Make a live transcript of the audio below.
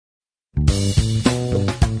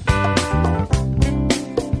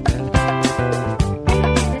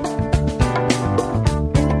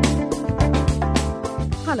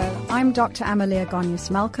I'm Dr. Amaleya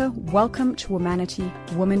Goneos-Malka. Welcome to Womanity,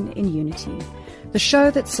 Women in Unity, the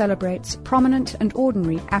show that celebrates prominent and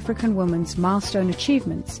ordinary African women's milestone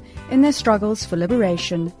achievements in their struggles for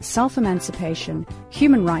liberation, self-emancipation,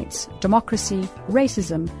 human rights, democracy,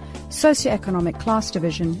 racism, socioeconomic class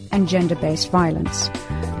division, and gender-based violence.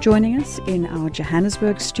 Joining us in our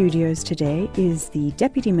Johannesburg studios today is the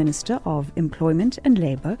Deputy Minister of Employment and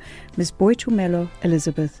Labour, Ms. Boitumelo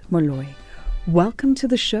Moloi. Welcome to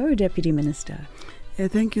the show, Deputy Minister.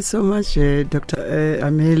 Thank you so much, Dr.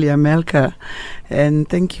 Amaleya Malka, and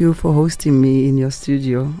thank you for hosting me in your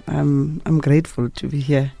studio. I'm grateful to be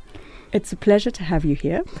here. It's a pleasure to have you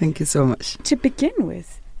here. Thank you so much. To begin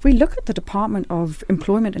with, if we look at the Department of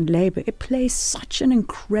Employment and Labour, it plays such an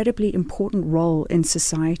incredibly important role in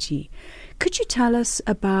society. Could you tell us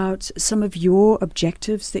about some of your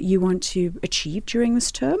objectives that you want to achieve during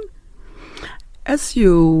this term? As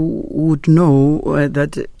you would know,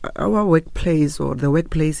 that our workplace, or the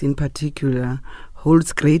workplace in particular,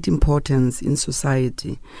 holds great importance in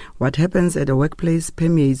society. What happens at a workplace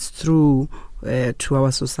permeates through to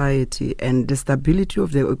our society, and the stability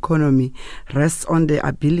of the economy rests on the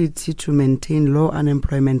ability to maintain low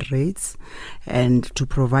unemployment rates and to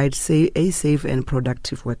provide a safe and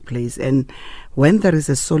productive workplace. And when there is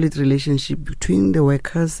a solid relationship between the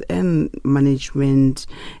workers and management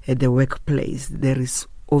at the workplace, there is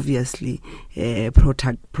obviously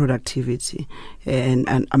productivity,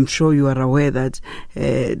 and I'm sure you are aware that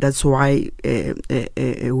that's why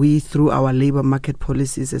we, through our labor market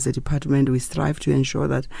policies as a department, we strive to ensure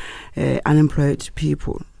that unemployed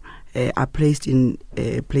people are placed in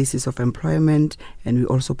places of employment, and we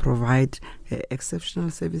also provide exceptional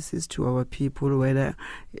services to our people, whether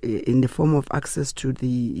in the form of access to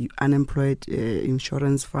the unemployed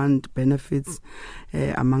insurance fund benefits,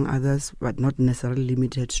 among others, but not necessarily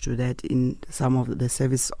limited to that in some of the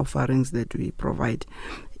service offerings that we provide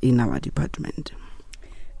in our department.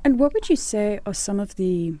 And what would you say are some of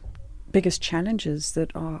the biggest challenges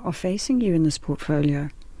that are facing you in this portfolio?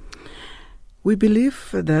 We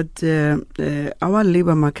believe that our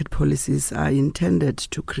labor market policies are intended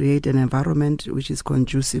to create an environment which is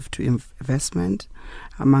conducive to investment,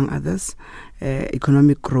 among others,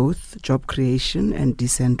 economic growth, job creation, and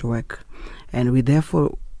decent work. And we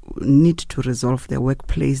therefore need to resolve the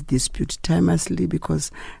workplace dispute timelessly,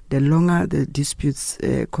 because the longer the disputes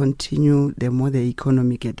continue, the more the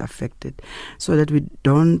economy get affected. So that we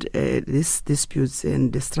don't, these disputes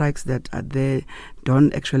and the strikes that are there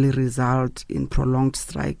don't actually result in prolonged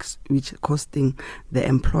strikes, which costing the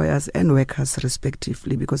employers and workers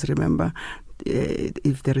respectively. Because remember,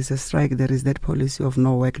 if there is a strike, there is that policy of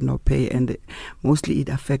no work, no pay, and mostly it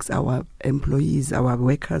affects our employees. Our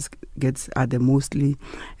workers are the mostly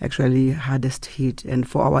actually hardest hit. And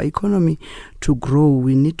for our economy to grow,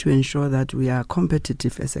 we need to ensure that we are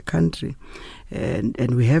competitive as a country.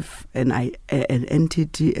 And we have an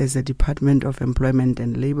entity as a Department of Employment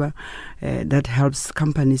and Labour that helps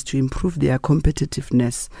companies to improve their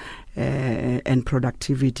competitiveness and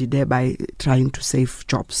productivity, thereby trying to save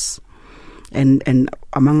jobs. And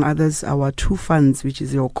among others, our two funds, which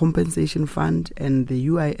is your compensation fund and the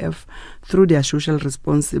UIF, through their social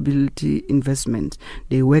responsibility investment,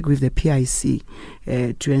 they work with the PIC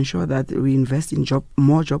to ensure that we invest in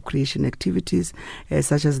more job creation activities,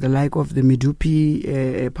 such as the like of the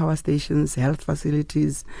Medupi power stations, health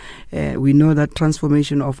facilities. We know that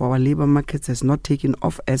transformation of our labor markets has not taken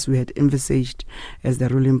off as we had envisaged as the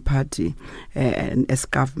ruling party and as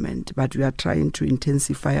government, but we are trying to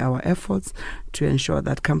intensify our efforts to ensure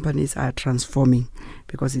that companies are transforming,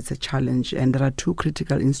 because it's a challenge. And there are two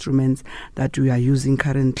critical instruments that we are using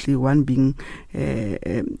currently, one being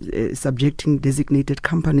subjecting designated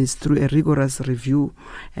companies through a rigorous review,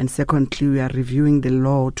 and secondly, we are reviewing the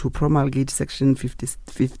law to promulgate Section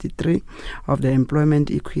 53 of the Employment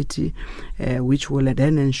Equity, which will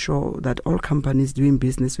then ensure that all companies doing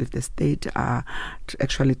business with the state are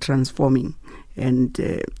actually transforming. And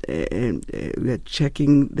we are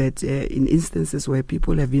checking that in instances where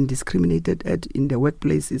people have been discriminated at in the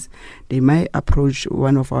workplaces, they might approach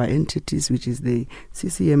one of our entities, which is the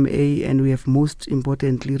CCMA, and we have most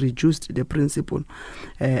importantly reduced the principle,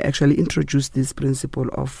 actually introduced this principle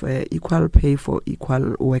of equal pay for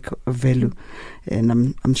equal work value.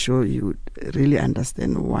 And I'm sure you really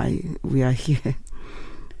understand why we are here.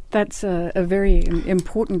 That's a very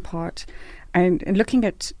important part. And looking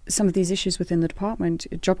at some of these issues within the department,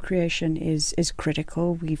 job creation is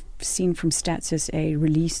critical. We've seen from Stats SA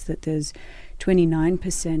release that there's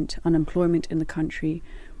 29% unemployment in the country.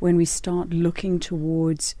 When we start looking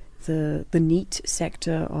towards the NEET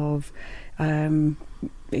sector of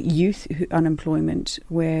youth unemployment,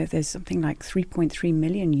 where there's something like 3.3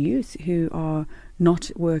 million youth who are not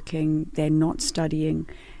working, they're not studying,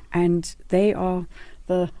 and they are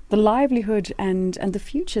the livelihood and the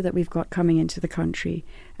future that we've got coming into the country.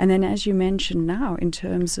 And then, as you mentioned now, in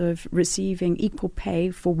terms of receiving equal pay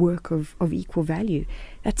for work of equal value,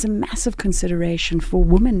 that's a massive consideration for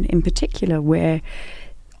women in particular, where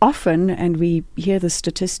often, and we hear the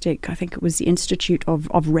statistic, I think it was the Institute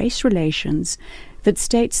of Race Relations, that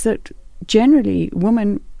states that generally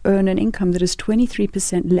women earn an income that is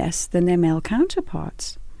 23% less than their male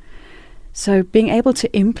counterparts. So being able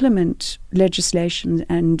to implement legislation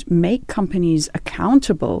and make companies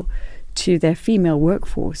accountable to their female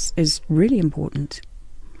workforce is really important.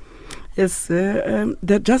 Yes,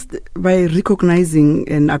 that just by recognizing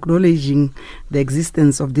and acknowledging the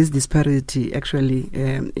existence of this disparity, actually,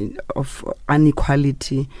 of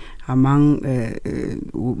inequality among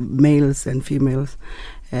males and females,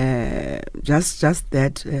 just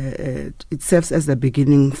that it serves as the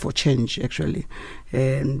beginning for change, actually.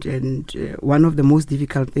 And one of the most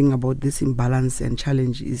difficult thing about this imbalance and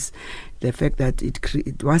challenge is the fact that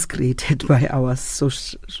it was created by our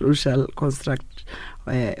social construct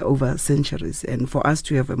over centuries, and for us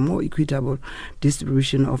to have a more equitable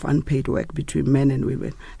distribution of unpaid work between men and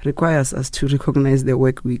women requires us to recognize the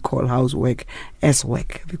work we call housework as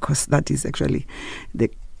work, because that is actually the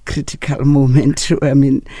critical moment. I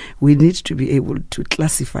mean, we need to be able to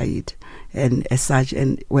classify it and as such,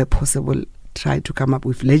 and where possible try to come up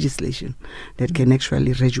with legislation that can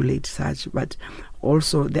actually regulate such. But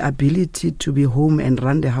also the ability to be home and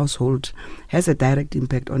run the household has a direct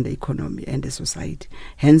impact on the economy and the society.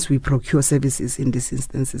 Hence, we procure services in these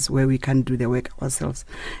instances where we can't do the work ourselves.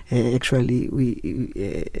 Actually,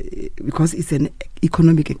 because it's an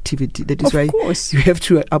economic activity. That is why you have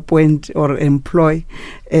to appoint or employ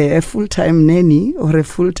a full-time nanny or a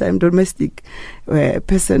full-time domestic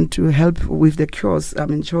person to help with the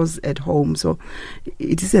chores at home. So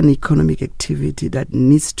it is an economic activity that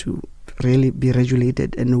needs to really be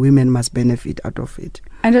regulated, and women must benefit out of it.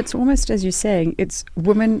 And it's almost, as you're saying, it's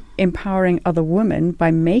women empowering other women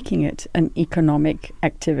by making it an economic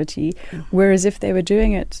activity, whereas if they were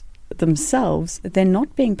doing it themselves, they're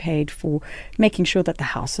not being paid for making sure that the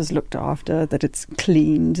house is looked after, that it's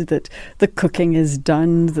cleaned, that the cooking is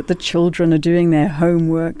done, that the children are doing their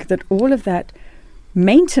homework, that all of that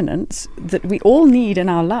maintenance that we all need in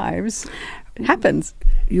our lives happens.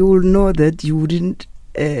 You will know that you wouldn't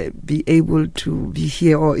be able to be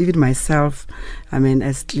here, or even myself,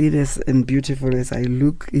 as clean and beautiful as I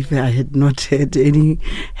look, if I had not had any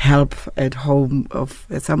help at home of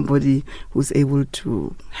somebody who's able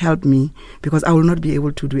to help me, because I will not be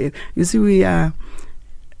able to do it. You see,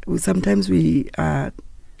 sometimes we are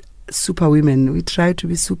superwomen. We try to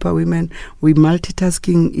be superwomen. We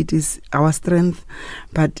multitasking. It is our strength,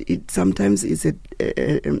 but it sometimes is a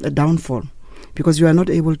downfall, because you are not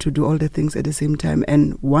able to do all the things at the same time,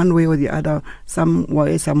 and one way or the other,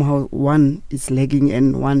 somehow one is lagging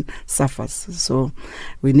and one suffers. So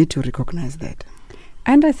we need to recognize that.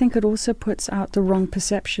 And I think it also puts out the wrong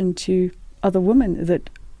perception to other women that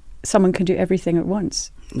someone can do everything at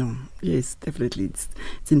once. No, yes, definitely. It's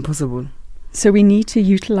impossible. So we need to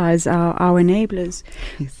utilize our enablers.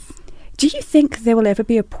 Yes. Do you think there will ever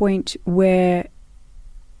be a point where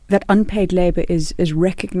that unpaid labor is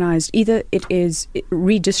recognized, either it is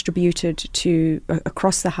redistributed to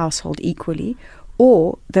across the household equally,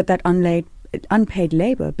 or that unpaid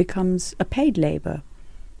labor becomes a paid labor?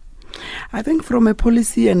 I think from a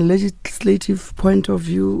policy and legislative point of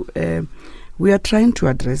view, we are trying to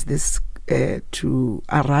address this to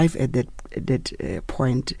arrive at that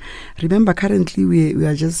point. Remember, currently we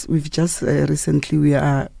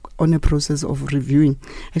are on a process of reviewing.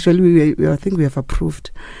 Actually, I think we have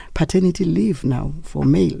approved paternity leave now for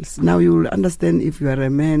males. Now you will understand, if you are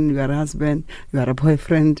a man, you are a husband, you are a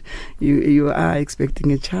boyfriend, you are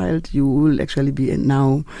expecting a child, you will actually be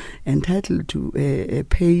now entitled to a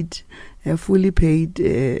fully paid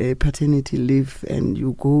paternity leave, and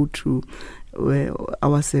you go to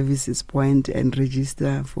our services point and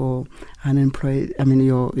register for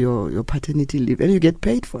your paternity leave, and you get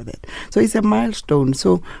paid for that. So it's a milestone.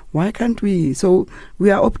 So why can't we? So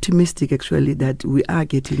we are optimistic, actually, that we are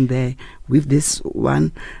getting there with this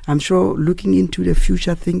one. I'm sure, looking into the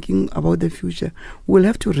future, thinking about the future, we'll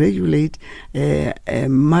have to regulate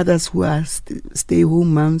mothers who are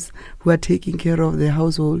stay-home moms, who are taking care of the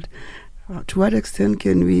household. To what extent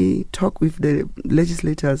can we talk with the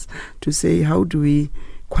legislators to say, how do we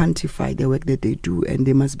quantify the work that they do, and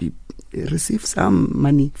they must receive some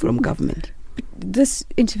money from government? this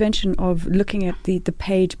intervention of looking at the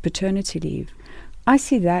paid paternity leave, I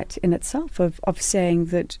see that in itself of saying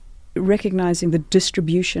that, recognizing the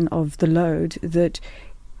distribution of the load, that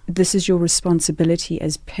this is your responsibility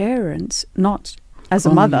as parents, not as a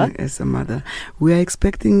mother. As a mother. We are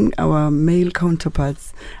expecting our male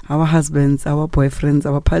counterparts, our husbands, our boyfriends,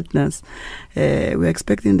 our partners, we're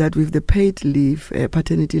expecting that with the paid leave,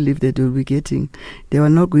 paternity leave that they'll be getting, they are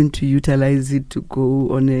not going to utilize it to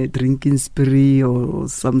go on a drinking spree or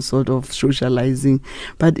some sort of socializing,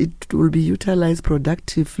 but it will be utilized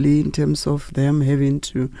productively in terms of them having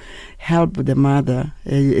to help the mother,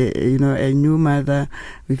 a new mother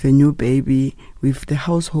with a new baby, with the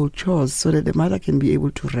household chores, so that the mother can be able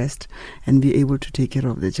to rest and be able to take care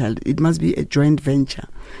of the child. It must be a joint venture.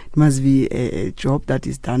 It must be a job that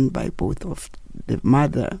is done by both the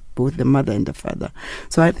mother and the father.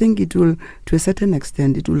 So I think it will, to a certain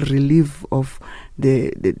extent, it will relieve of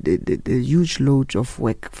the huge load of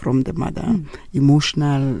work from the mother,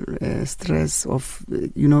 emotional stress of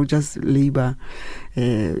just labor.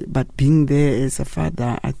 But being there as a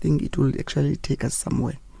father, I think it will actually take us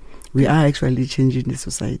somewhere. We are actually changing the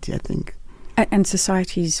society, I think. And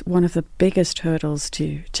society is one of the biggest hurdles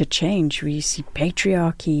to change. We see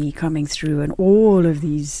patriarchy coming through and all of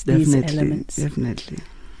these elements. Definitely.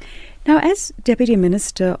 Now, as Deputy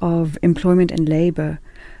Minister of Employment and Labour,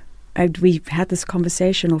 we've had this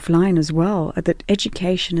conversation offline as well, that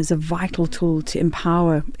education is a vital tool to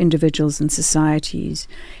empower individuals and societies.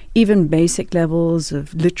 Even basic levels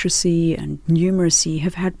of literacy and numeracy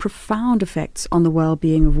have had profound effects on the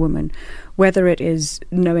well-being of women, whether it is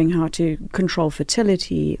knowing how to control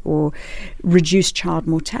fertility or reduce child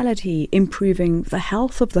mortality, improving the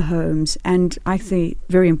health of the homes, and I think,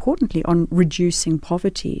 very importantly, on reducing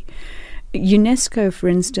poverty. UNESCO, for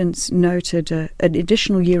instance, noted an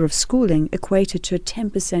additional year of schooling equated to a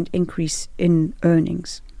 10% increase in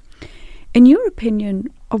earnings. In your opinion,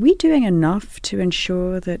 are we doing enough to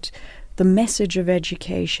ensure that the message of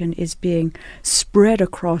education is being spread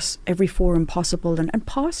across every forum possible and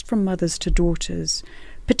passed from mothers to daughters,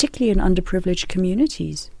 particularly in underprivileged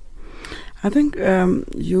communities? I think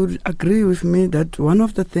you'd agree with me that one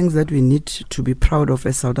of the things that we need to be proud of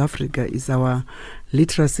as South Africa is our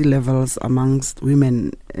literacy levels amongst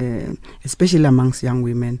women, especially amongst young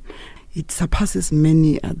women. It surpasses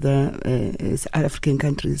many other African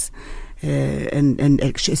countries. And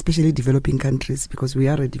especially developing countries, because we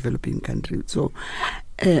are a developing country. So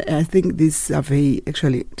I think this survey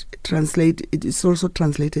actually it is also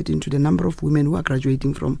translated into the number of women who are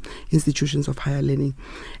graduating from institutions of higher learning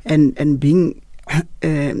and being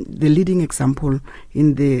the leading example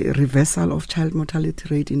in the reversal of child mortality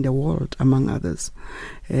rate in the world, among others,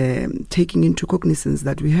 taking into cognizance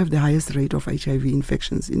that we have the highest rate of HIV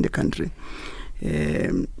infections in the country.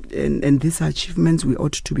 And these are achievements we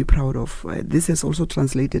ought to be proud of. This has also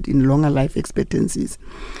translated in longer life expectancies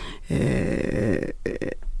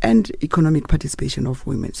and economic participation of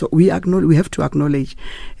women. So we have to acknowledge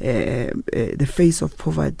the face of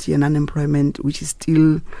poverty and unemployment, which is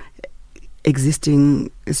still existing,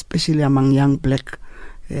 especially among young black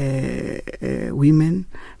women,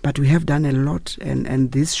 but we have done a lot,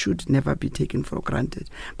 and this should never be taken for granted.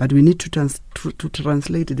 But we need to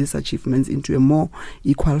translate these achievements into a more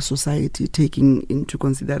equal society, taking into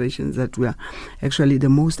consideration that we are actually the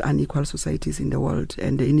most unequal societies in the world,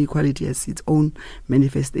 and the inequality has its own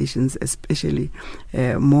manifestations, especially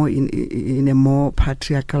more in a more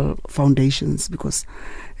patriarchal foundations, because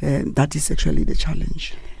that is actually the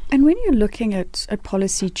challenge. And when you're looking at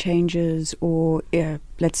policy changes or,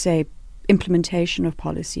 let's say, implementation of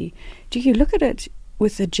policy, do you look at it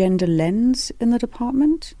with a gender lens in the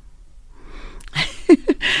department?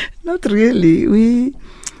 Not really.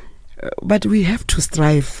 But we have to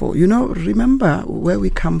strive for, remember where we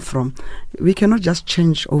come from. We cannot just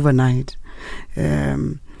change overnight.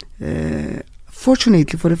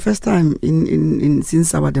 Fortunately, for the first time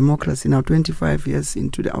since our democracy, now 25 years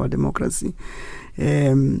into our democracy,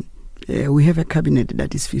 we have a cabinet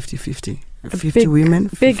that is 50-50. 50 women,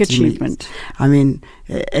 50 big achievement. Males. I mean,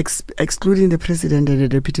 excluding the president and the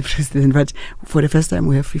deputy president, but for the first time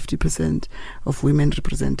we have 50% of women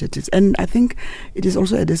representatives. And I think it is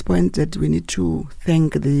also at this point that we need to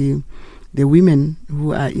thank the women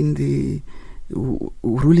who are in the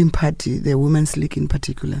ruling party, the Women's League in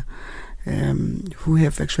particular, who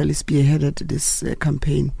have actually spearheaded this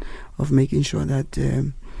campaign of making sure that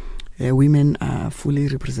women are fully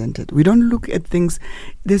represented. We don't look at things,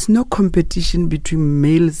 there's no competition between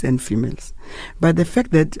males and females. But the fact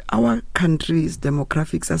that our country's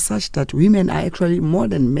demographics are such that women are actually more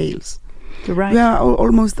than males. Right. We are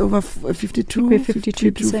almost over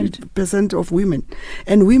 52% of women.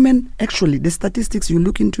 And women, actually, the statistics, you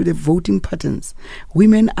look into the voting patterns,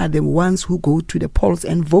 women are the ones who go to the polls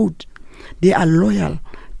and vote. They are loyal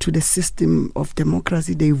to the system of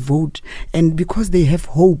democracy. They vote, and because they have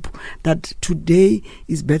hope that today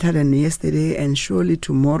is better than yesterday and surely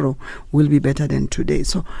tomorrow will be better than today.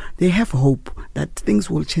 So they have hope that things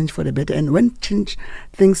will change for the better. And when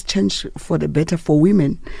things change for the better for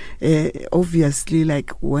women, obviously, like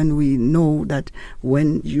when we know that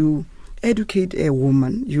when you educate a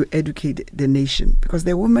woman, you educate the nation, because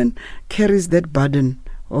the woman carries that burden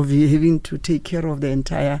of having to take care of the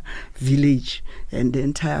entire village and the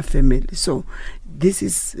entire family. So this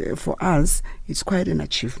is, for us, it's quite an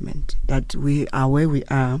achievement that we are where we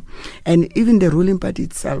are. And even the ruling party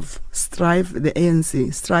itself the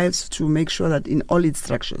ANC strives to make sure that in all its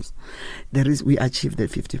structures, we achieve the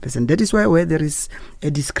 50%. That is why where there is a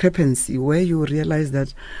discrepancy, where you realize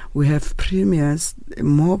that we have premiers,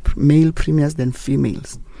 more male premiers than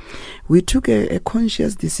females. We took a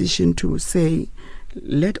conscious decision to say,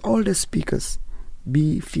 let all the speakers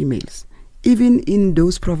be females, even in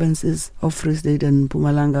those provinces of Free State and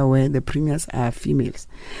Mpumalanga where the premiers are females.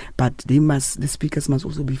 But the speakers must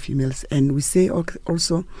also be females. And we say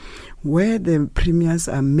also where the premiers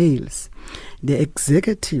are males, the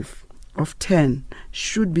executive of 10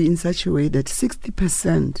 should be in such a way that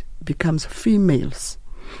 60% becomes females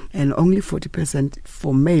and only 40%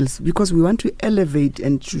 for males, because we want to elevate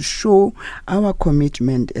and to show our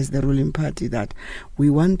commitment as the ruling party that we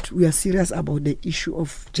are serious about the issue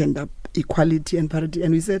of gender equality and parity.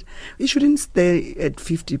 And we said we shouldn't stay at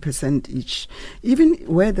 50% each, even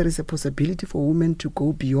where there is a possibility for women to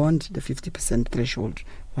go beyond the 50% threshold.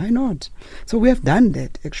 Why not? So we have done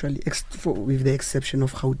that, actually, with the exception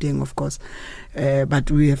of Gauteng, of course. But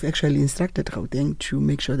we have actually instructed Gauteng to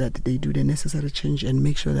make sure that they do the necessary change and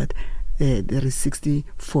make sure that there is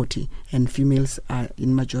 60-40 and females are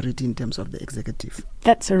in majority in terms of the executive.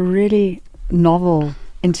 That's a really novel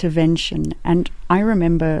intervention. And I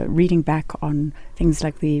remember reading back on things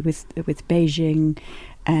like with Beijing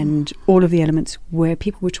and all of the elements where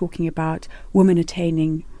people were talking about women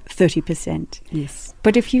attaining 30%. Yes.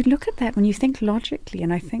 But if you look at that, when you think logically,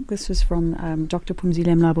 and I think this was from Dr. Phumzile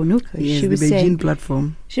Mlabonuka, yes, the Beijing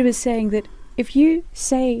platform. She was saying that if you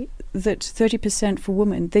say that 30% for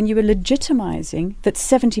women, then you are legitimizing that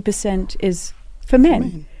 70% is for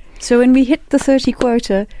men. So when we hit the 30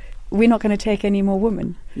 quota, we're not going to take any more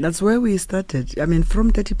women. That's where we started. I mean,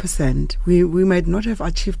 from 30%, we might not have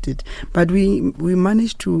achieved it, but we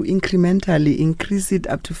managed to incrementally increase it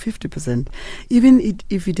up to 50%. Even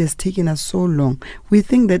if it has taken us so long, we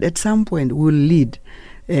think that at some point we'll lead.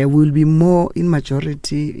 Will be more in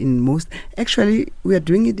majority in most. Actually, we are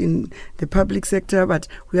doing it in the public sector, but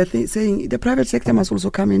we are saying the private sector must also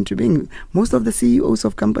come into being. Most of the CEOs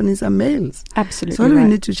of companies are males. Absolutely. So we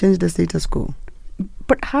need to change the status quo.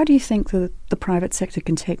 But how do you think that the private sector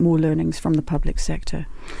can take more learnings from the public sector?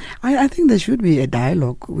 I think there should be a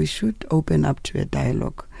dialogue. We should open up to a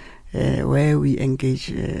dialogue where we engage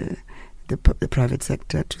the private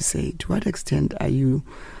sector to say, to what extent are you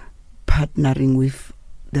partnering with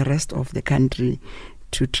the rest of the country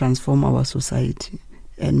to transform our society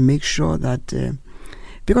and make sure that,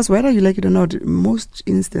 because whether you like it or not, most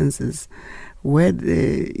instances where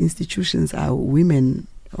the institutions are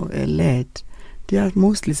women-led, they are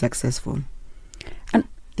mostly successful. And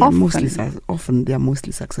often they are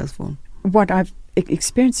mostly successful. What I've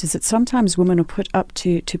experienced is that sometimes women are put up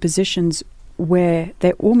to positions where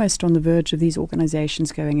they're almost on the verge of these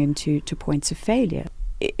organizations going into points of failure.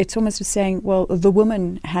 It's almost as saying, well, the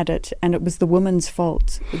woman had it and it was the woman's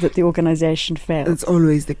fault that the organization failed. That's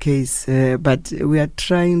always the case, but we are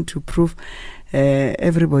trying to prove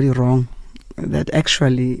everybody wrong, that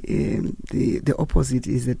actually the opposite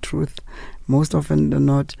is the truth. Most often than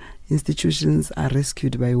not, institutions are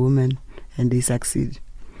rescued by women and they succeed.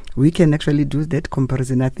 We can actually do that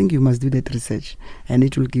comparison. I think you must do that research, and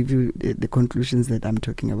it will give you the conclusions that I'm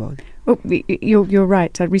talking about. Well, you're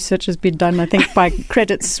right. Research has been done, I think, by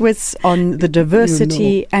Credit Suisse on the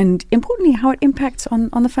diversity and, importantly, how it impacts on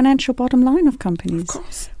the financial bottom line of companies. Of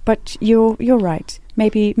course. But you're right.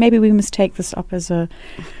 Maybe we must take this up as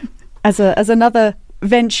another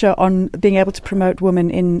venture on being able to promote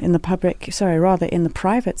women in the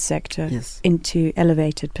private sector, yes, into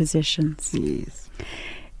elevated positions. Yes.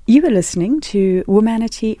 You are listening to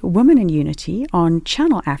Womanity, Women in Unity on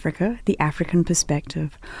Channel Africa, the African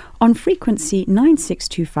Perspective, on frequency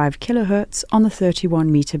 9625 kilohertz on the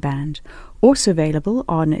 31-meter band, also available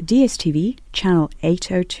on DSTV, Channel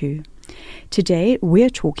 802. Today, we're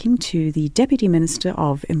talking to the Deputy Minister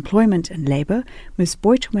of Employment and Labour, Ms.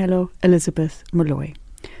 Boitumelo Moloi.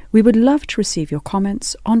 We would love to receive your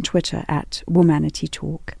comments on Twitter at Womanity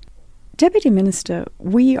Talk. Deputy Minister,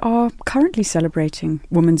 we are currently celebrating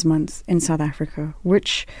Women's Month in South Africa,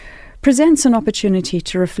 which presents an opportunity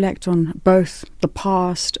to reflect on both the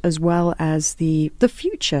past as well as the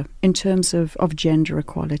future in terms of gender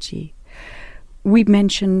equality. We've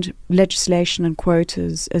mentioned legislation and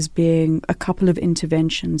quotas as being a couple of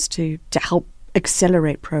interventions to help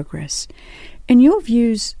accelerate progress. In your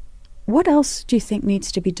views, what else do you think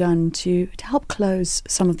needs to be done to help close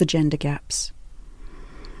some of the gender gaps?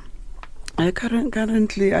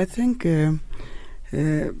 Currently, I think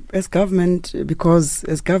as government, because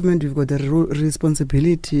as government we've got the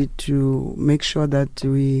responsibility to make sure that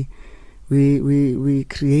we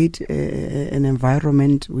create an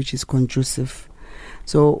environment which is conducive.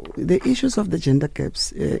 So the issues of the gender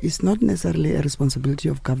gaps is not necessarily a responsibility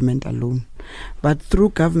of government alone, but through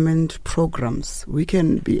government programs we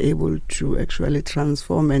can be able to actually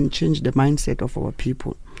transform and change the mindset of our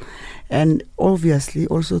people. And obviously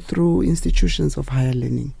also through institutions of higher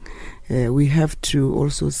learning. We have to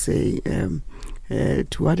also say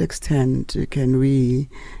to what extent can we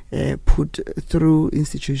put through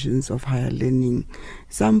institutions of higher learning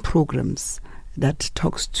some programs that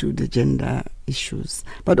talks to the gender issues.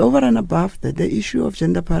 But over and above that, the issue of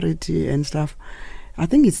gender parity and stuff, I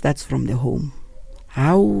think it starts from the home.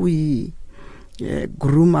 How we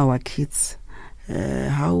groom our kids,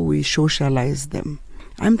 how we socialize them.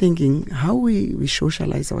 I'm thinking how we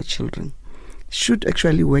socialize our children should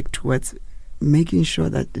actually work towards making sure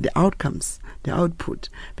that the outcomes, the output,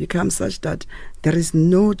 becomes such that there is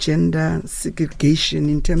no gender segregation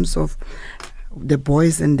in terms of the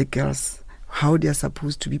boys and the girls, how they are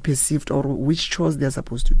supposed to be perceived or which chores they are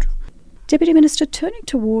supposed to do. Deputy Minister, turning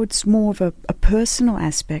towards more of a personal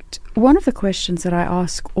aspect, one of the questions that I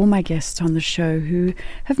ask all my guests on the show who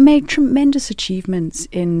have made tremendous achievements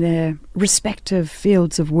in their respective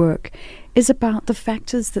fields of work is about the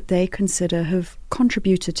factors that they consider have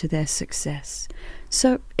contributed to their success.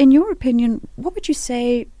 So, in your opinion, what would you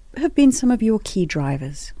say have been some of your key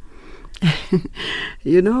drivers?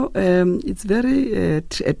 It's very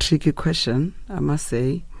a tricky question, I must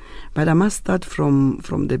say. But I must start from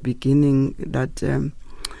the beginning that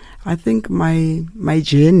I think my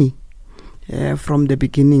journey from the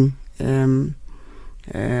beginning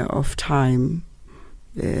of time,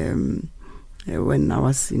 when I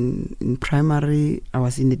was in primary, I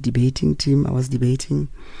was in the debating team. I was debating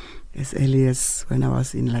as early as when I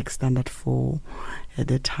was in standard 4 at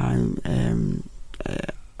the time.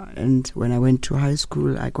 And when I went to high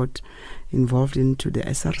school, I got involved into the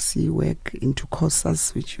SRC work, into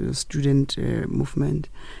COSAS, which was student movement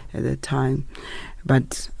at the time.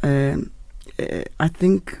 But I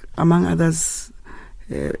think, among others,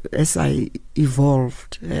 as I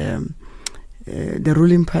evolved, the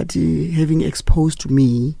ruling party having exposed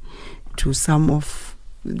me to some of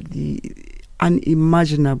the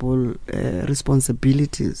unimaginable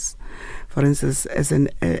responsibilities. For instance, at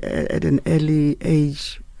an early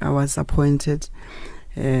age, I was appointed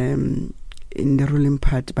in the ruling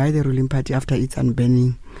party, by the ruling party after its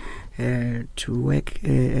unbanning, to work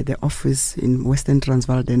at the office in Western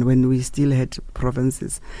Transvaal, then when we still had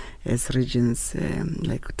provinces as regions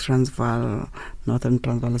like Transvaal, Northern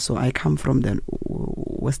Transvaal. So I come from the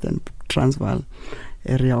Western Transvaal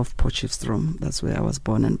area of Potchefstroom. That's where I was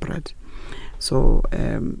born and bred. So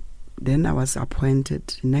then I was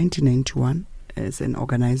appointed in 1991 as an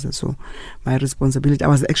organizer. So my responsibility, I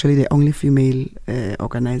was actually the only female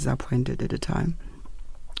organizer appointed at the time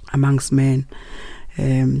amongst men.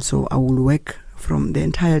 So I will work from the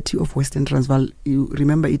entirety of Western Transvaal. You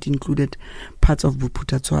remember it included parts of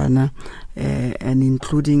Bophuthatswana and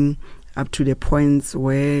including up to the points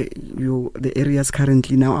where the areas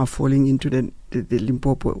currently now are falling into the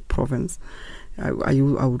Limpopo province. I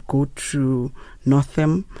would go to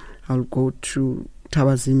Northam, I would go to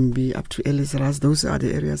Tabazimbi, up to Ellisras. Those are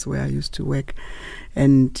the areas where I used to work.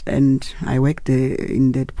 And I worked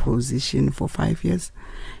in that position for 5 years.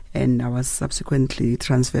 And I was subsequently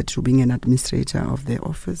transferred to being an administrator of the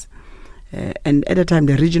office. And at the time,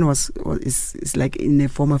 the region is like in a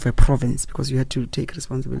form of a province because you had to take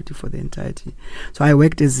responsibility for the entirety. So I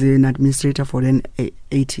worked as an administrator for then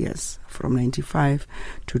 8 years, from 1995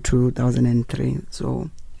 to 2003. So,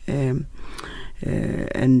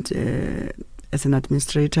 as an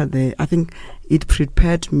administrator there, I think it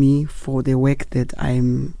prepared me for the work that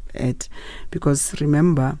I'm at. Because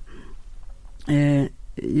remember,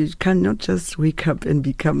 you cannot just wake up and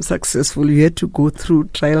become successful. You had to go through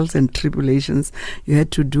trials and tribulations. You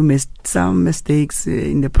had to do some mistakes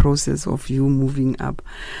in the process of you moving up.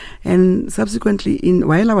 And subsequently,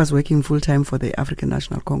 while I was working full-time for the African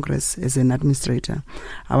National Congress as an administrator,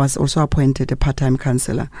 I was also appointed a part-time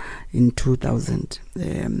councillor in 2000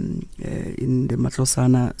 in the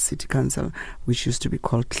Matlosana City Council, which used to be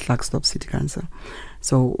called Klerksdorp City Council.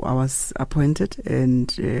 So I was appointed, and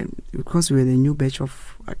because we were the new batch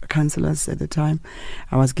of councillors at the time,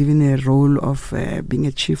 I was given a role of being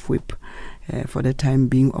a chief whip for the time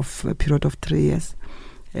being of a period of 3 years.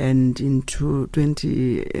 And in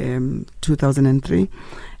 2003,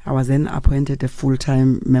 I was then appointed a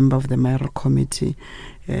full-time member of the mayoral committee,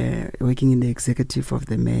 working in the executive of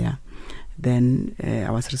the mayor. Then I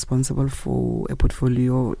was responsible for a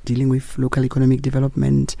portfolio dealing with local economic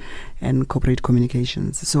development and corporate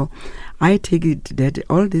communications. So I take it that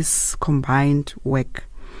all this combined work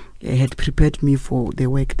had prepared me for the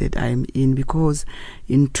work that I'm in, because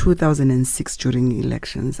in 2006 during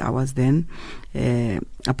elections I was then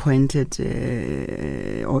appointed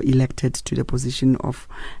or elected to the position of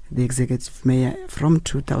the executive mayor from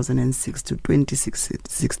 2006 to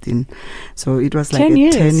 2016. So it was like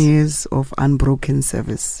 10 years of unbroken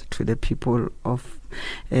service to the people of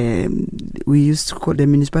we used to call the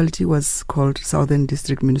municipality was called Southern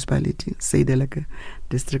District Municipality, Seydeleke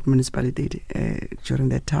District Municipality during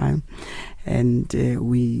that time. And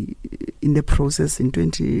we, in the process in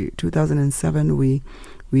 2007, we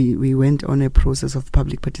went on a process of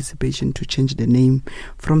public participation to change the name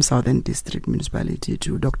from Southern District Municipality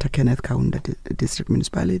to Dr. Kenneth Kaunda District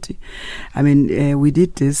Municipality. I mean, we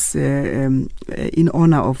did this in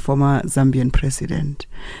honor of former Zambian president,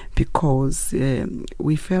 because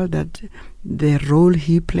we felt that the role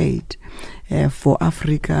he played for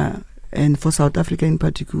Africa and for South Africa in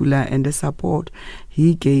particular, and the support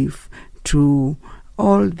he gave to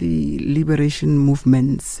all the liberation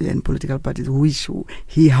movements and political parties which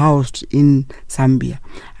he housed in Zambia.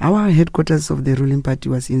 Our headquarters of the ruling party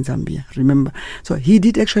was in Zambia, remember? So he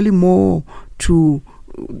did actually more to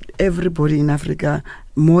everybody in Africa,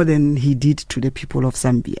 more than he did to the people of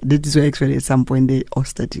Zambia. That is why actually at some point they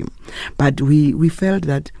ousted him. But we felt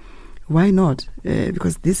that why not?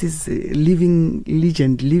 Because this is a living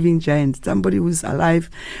legend, living giant, somebody who is alive,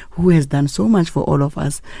 who has done so much for all of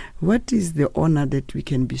us. What is the honor that we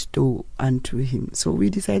can bestow unto him? So we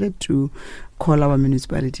decided to call our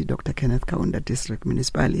municipality Dr. Kenneth Kaunda District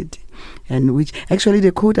Municipality, and which actually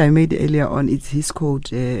the quote I made earlier on, it's his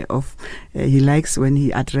quote of he likes when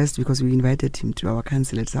he addressed, because we invited him to our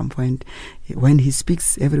council at some point. When he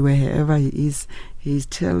speaks everywhere, wherever he is, he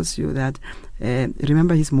tells you that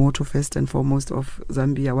remember his motto first and foremost of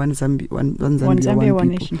Zambia, one Zambia,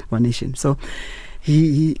 one people, one nation. So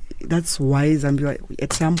he that's why Zambia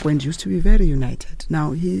at some point used to be very united.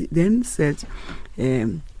 Now he then said,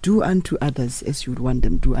 do unto others as you would want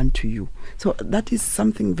them do unto you. So that is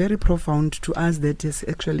something very profound to us that has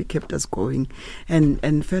actually kept us going.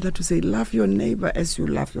 And further to say, love your neighbor as you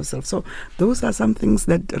love yourself. So those are some things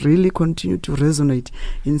that really continue to resonate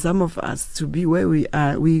in some of us to be where we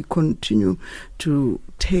are. We continue to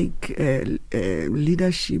take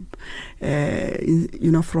leadership,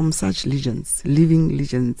 from such legends, living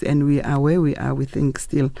legends. And we are where we are, we think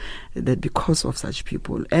still that because of such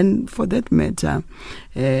people. And for that matter,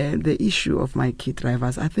 the issue of my key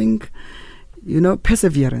drivers, I think,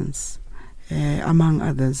 perseverance, among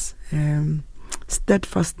others,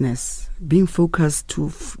 steadfastness, being focused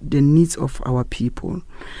to the needs of our people.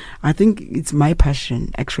 I think it's my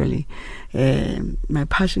passion, actually. My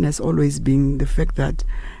passion has always been the fact that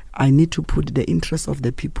I need to put the interest of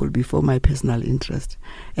the people before my personal interest.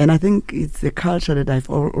 And I think it's a culture that I've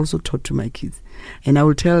also taught to my kids. And I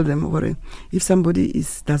will tell them, if somebody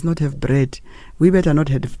does not have bread, we better not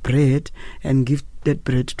have bread and give that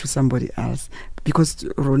bread to somebody else. Because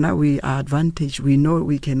Rona, we are advantaged. We know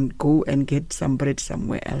we can go and get some bread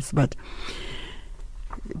somewhere else. But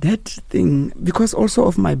that thing, because also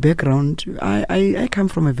of my background, I come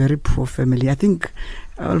from a very poor family. I think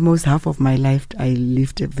almost half of my life I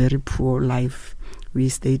lived a very poor life. We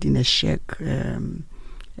stayed in a shack for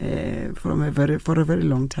a very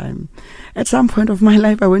long time. At some point of my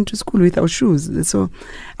life, I went to school without shoes. So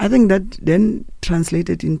I think that then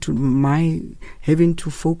translated into my having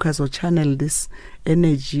to focus or channel this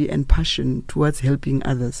energy and passion towards helping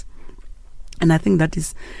others. And I think that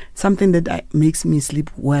is something that makes me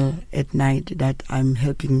sleep well at night, that I'm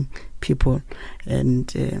helping people.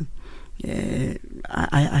 And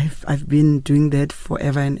I've been doing that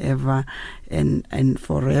forever and ever, and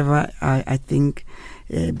forever. I think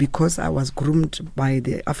because I was groomed by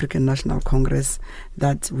the African National Congress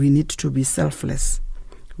that we need to be selfless.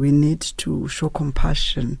 We need to show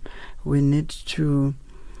compassion. We need to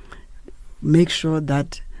make sure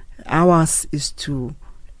that ours is to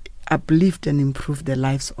uplift and improve the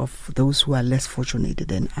lives of those who are less fortunate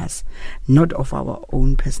than us, not of our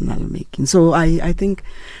own personal making. So I think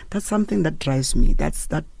that's something that drives me.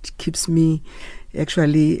 That keeps me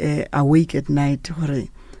actually awake at night.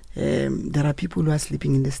 There are people who are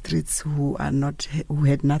sleeping in the streets who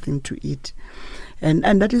had nothing to eat,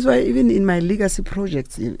 and that is why even in my legacy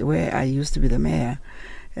projects where I used to be the mayor,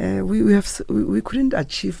 we couldn't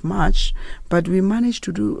achieve much, but we managed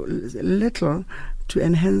to do little to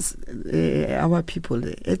enhance our people.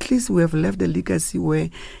 At least we have left a legacy where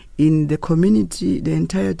in the community, the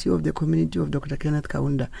entirety of the community of Dr. Kenneth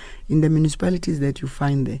Kaunda, in the municipalities that you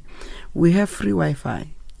find there, we have free Wi-Fi.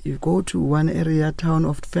 You go to one area, town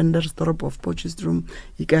of Ventersdorp, of Potchefstroom,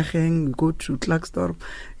 Ikageng, you go to Klerksdorp,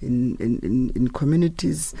 in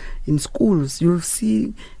communities, in schools, you'll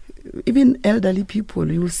see even elderly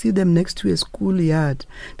people, you will see them next to a schoolyard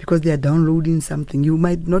because they are downloading something. You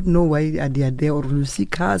might not know why they are there, or you see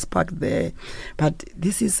cars parked there. But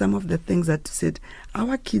this is some of the things that said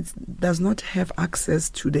our kids does not have access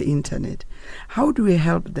to the internet. How do we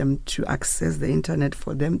help them to access the internet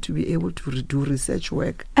for them to be able to do research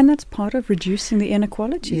work? And that's part of reducing the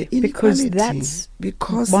inequality, because that's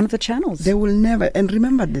one of the channels. They will never, and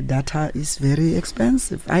remember the data is very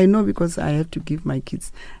expensive. I know because I have to give my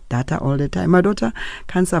kids data all the time. My daughter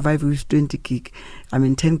can't survive with 20 gig.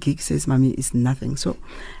 10 gig says, Mommy, is nothing. So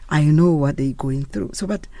I know what they're going through. So,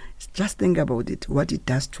 but just think about it, what it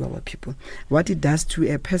does to our people, what it does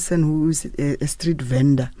to a person who is a street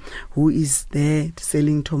vendor, who is there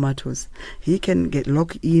selling tomatoes. He can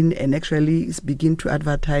log in and actually begin to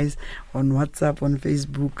advertise on WhatsApp, on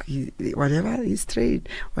Facebook, whatever is trade,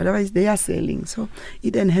 whatever they are selling. So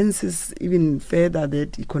it enhances even further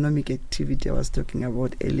that economic activity I was talking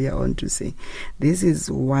about earlier on, to say this is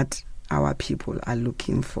what our people are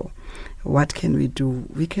looking for. What can we do?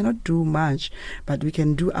 We cannot do much, but we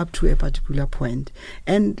can do up to a particular point.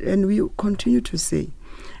 And we continue to say,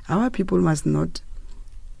 our people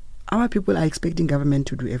are expecting government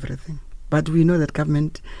to do everything. But we know that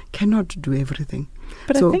government cannot do everything.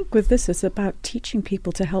 But I think with this, it's about teaching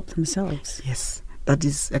people to help themselves. Yes. That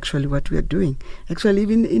is actually what we are doing. Actually,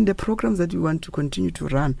 even in the programs that we want to continue to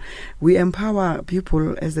run, we empower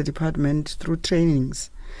people as the department through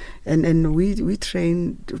trainings. And we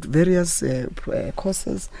train various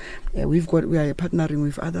courses. We are partnering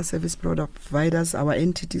with other service product providers. Our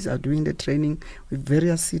entities are doing the training with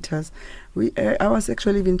various sitters. I was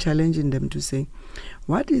actually even challenging them to say,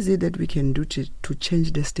 what is it that we can do to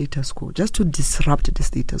change the status quo, just to disrupt the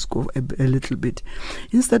status quo a little bit,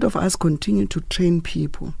 instead of us continue to train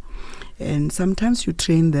people. And sometimes you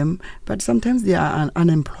train them, but sometimes they are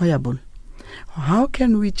unemployable. How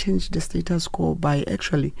can we change the status quo by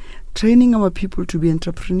actually training our people to be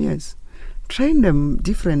entrepreneurs? Train them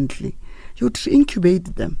differently. You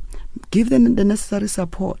incubate them, give them the necessary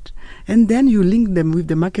support, and then you link them with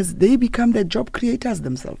the markets. They become the job creators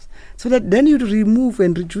themselves. So that then you remove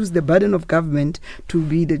and reduce the burden of government to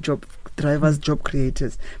be the job drivers, job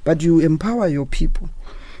creators. But you empower your people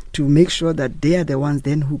to make sure that they are the ones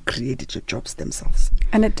then who created the jobs themselves.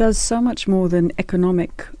 And it does so much more than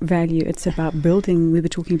economic value. It's about building, we were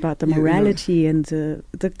talking about the morality and the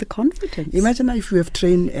confidence. Imagine if you have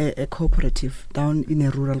trained a cooperative down in a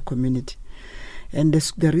rural community, and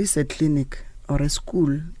there is a clinic or a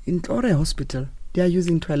school or a hospital. They are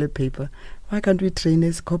using toilet paper. Why can't we train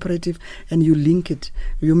as cooperative and you link it?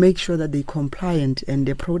 You make sure that they're compliant and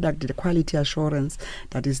the product, the quality assurance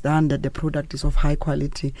that is done, that the product is of high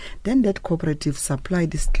quality. Then that cooperative supply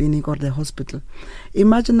this clinic or the hospital.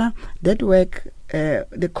 Imagine that work,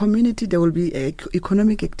 the community, there will be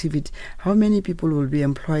economic activity. How many people will be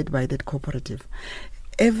employed by that cooperative?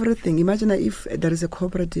 Everything. Imagine if there is a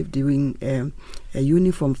cooperative doing a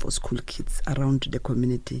uniform for school kids around the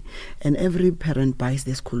community, and every parent buys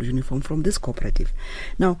the school uniform from this cooperative.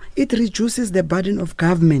 Now, it reduces the burden of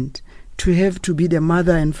government to have to be the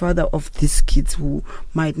mother and father of these kids who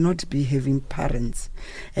might not be having parents.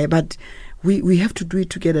 But we have to do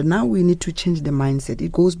it together. Now we need to change the mindset.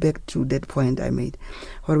 It goes back to that point I made,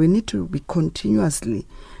 where we need to be continuously,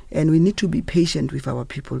 and we need to be patient with our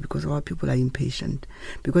people, because our people are impatient,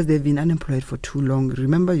 because they've been unemployed for too long.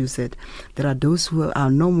 Remember, you said there are those who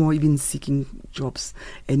are no more even seeking jobs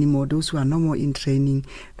anymore, those who are no more in training,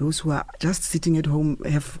 those who are just sitting at home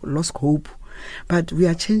have lost hope. But we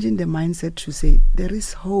are changing the mindset to say there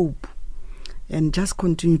is hope. and just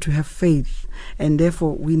continue to have faith. And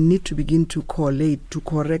therefore, we need to begin to collate, to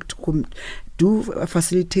correct, do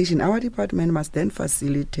facilitation. Our department must then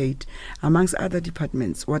facilitate amongst other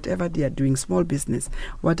departments, whatever they are doing, small business,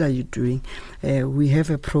 what are you doing? We have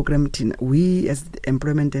a program, we as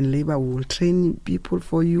Employment and Labor will train people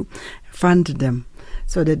for you, fund them,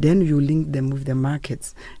 so that then you link them with the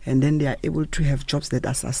markets, and then they are able to have jobs that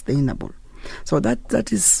are sustainable. So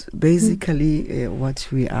that is basically what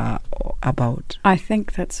we are about. I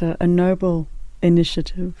think that's a noble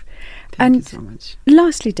initiative. Thank you so much.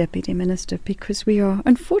 Lastly, Deputy Minister, because we are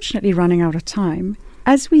unfortunately running out of time,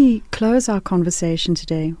 as we close our conversation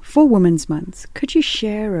today for Women's Month, could you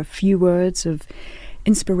share a few words of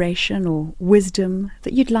inspiration or wisdom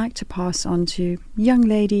that you'd like to pass on to young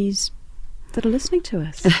ladies that are listening to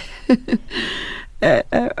us?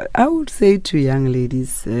 I would say to young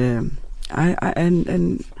ladies and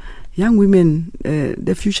young women,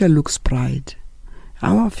 the future looks bright.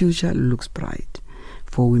 Our future looks bright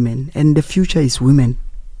for women, and the future is women.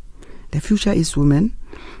 The future is women,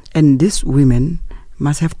 and these women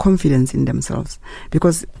must have confidence in themselves,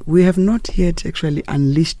 because we have not yet actually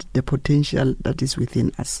unleashed the potential that is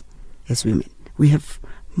within us as women. We have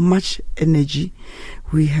much energy.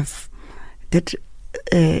 We have that.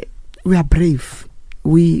 We are brave.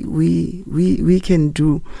 We can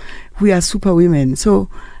do. We are super women. So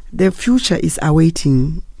the future is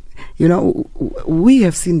awaiting. You know, we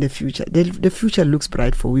have seen the future. The future looks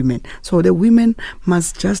bright for women. So the women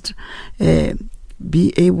must just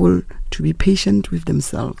be able to be patient with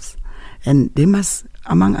themselves. And they must,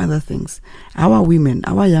 among other things, our women,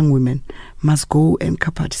 our young women, must go and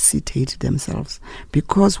capacitate themselves,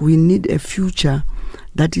 because we need a future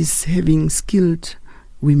that is having skilled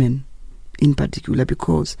women in particular,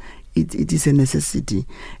 because it is a necessity.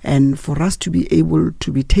 And for us to be able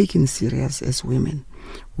to be taken serious as women,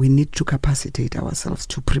 we need to capacitate ourselves,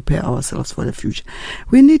 to prepare ourselves for the future.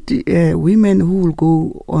 We need women who will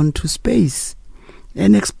go on to space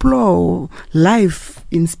and explore life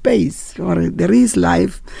in space, or there is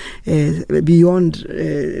life beyond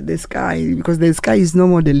the sky, because the sky is no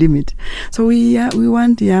more the limit. So we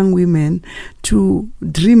want young women to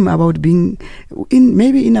dream about being,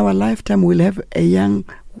 maybe in our lifetime we'll have a young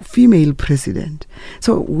female president.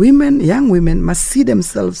 So young women must see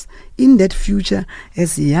themselves in that future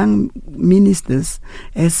as young ministers,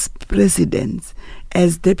 as presidents,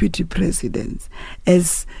 as deputy presidents,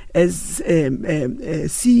 as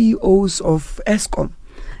CEOs of ESCOM,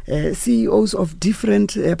 CEOs of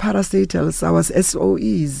different parastatals, our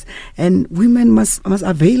SOEs, and women must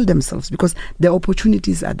avail themselves, because the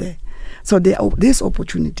opportunities are there. So these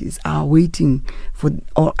opportunities are waiting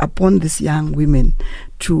upon these young women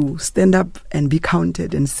to stand up and be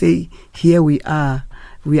counted and say, here we are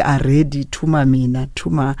ready, Tuma Mina,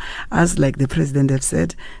 Tuma, as like the president have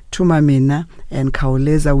said, Tuma Mina and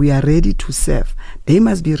Kaoleza, we are ready to serve. They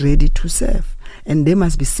must be ready to serve, and they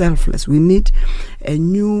must be selfless. We need a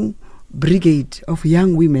new brigade of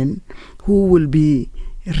young women who will be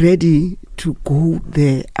ready to go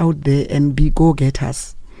out there and be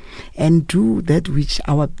go-getters and do that which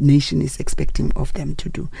our nation is expecting of them to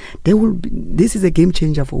do. This is a game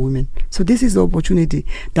changer for women. So this is the opportunity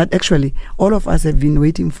that actually all of us have been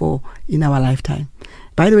waiting for in our lifetime.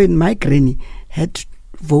 By the way, my granny had to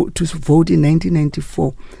vote in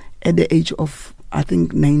 1994 at the age of, I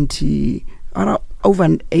think, 90, or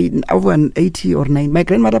over 80 or 90. My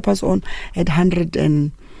grandmother passed on at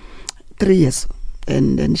 103 years.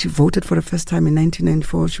 And then she voted for the first time in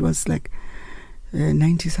 1994. She was like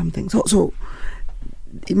 90 something. So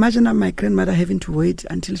imagine my grandmother having to wait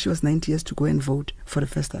until she was 90 years to go and vote for the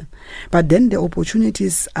first time. But then the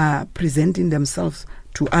opportunities are presenting themselves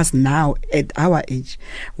to us now at our age.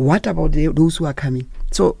 What about those who are coming?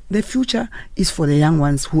 So the future is for the young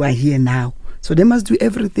ones who are here now. So they must do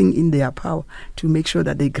everything in their power to make sure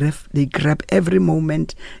that they grab every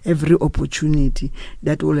moment, every opportunity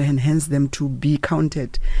that will enhance them to be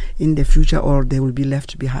counted in the future, or they will be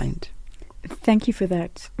left behind. Thank you for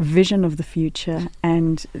that vision of the future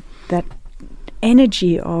and that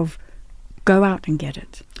energy of go out and get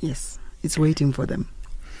it. Yes, it's waiting for them.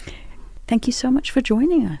 Thank you so much for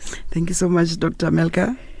joining us. Thank you so much, Dr.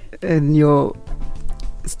 Malka, in your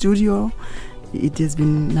studio. It has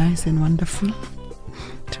been nice and wonderful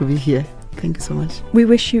to be here. Thank you so much. We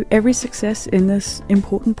wish you every success in this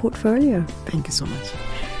important portfolio. Thank you so much.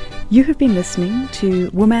 You have been listening to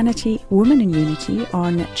Womanity, Women in Unity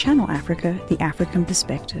on Channel Africa, The African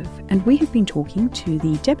Perspective. And we have been talking to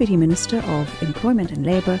the Deputy Minister of Employment and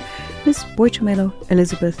Labour, Ms. Boitumelo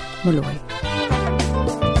Moloi.